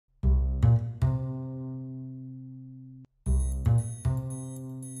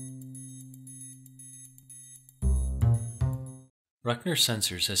Rechner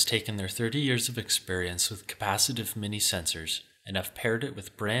Sensors has taken their 30 years of experience with capacitive mini sensors and have paired it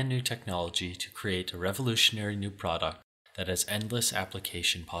with brand new technology to create a revolutionary new product that has endless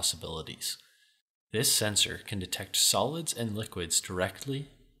application possibilities. This sensor can detect solids and liquids directly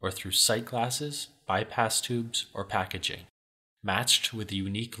or through sight glasses, bypass tubes, or packaging. Matched with a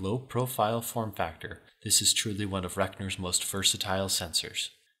unique low-profile form factor, this is truly one of Rechner's most versatile sensors.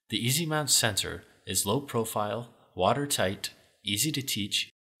 The EasyMount sensor is low-profile, watertight, easy to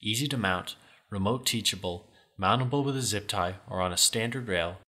teach, easy to mount, remote teachable, mountable with a zip tie or on a standard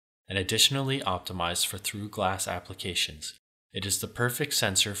rail, and additionally optimized for through-glass applications. It is the perfect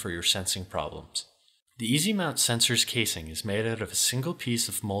sensor for your sensing problems. The EasyMount sensor's casing is made out of a single piece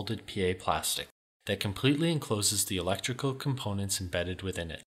of molded PA plastic that completely encloses the electrical components embedded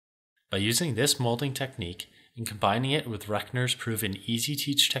within it. By using this molding technique and combining it with Rechner's proven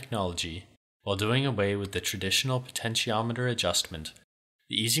easy-teach technology, while doing away with the traditional potentiometer adjustment,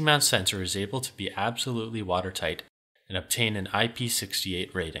 the EasyMount sensor is able to be absolutely watertight and obtain an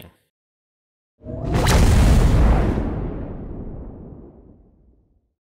IP68 rating.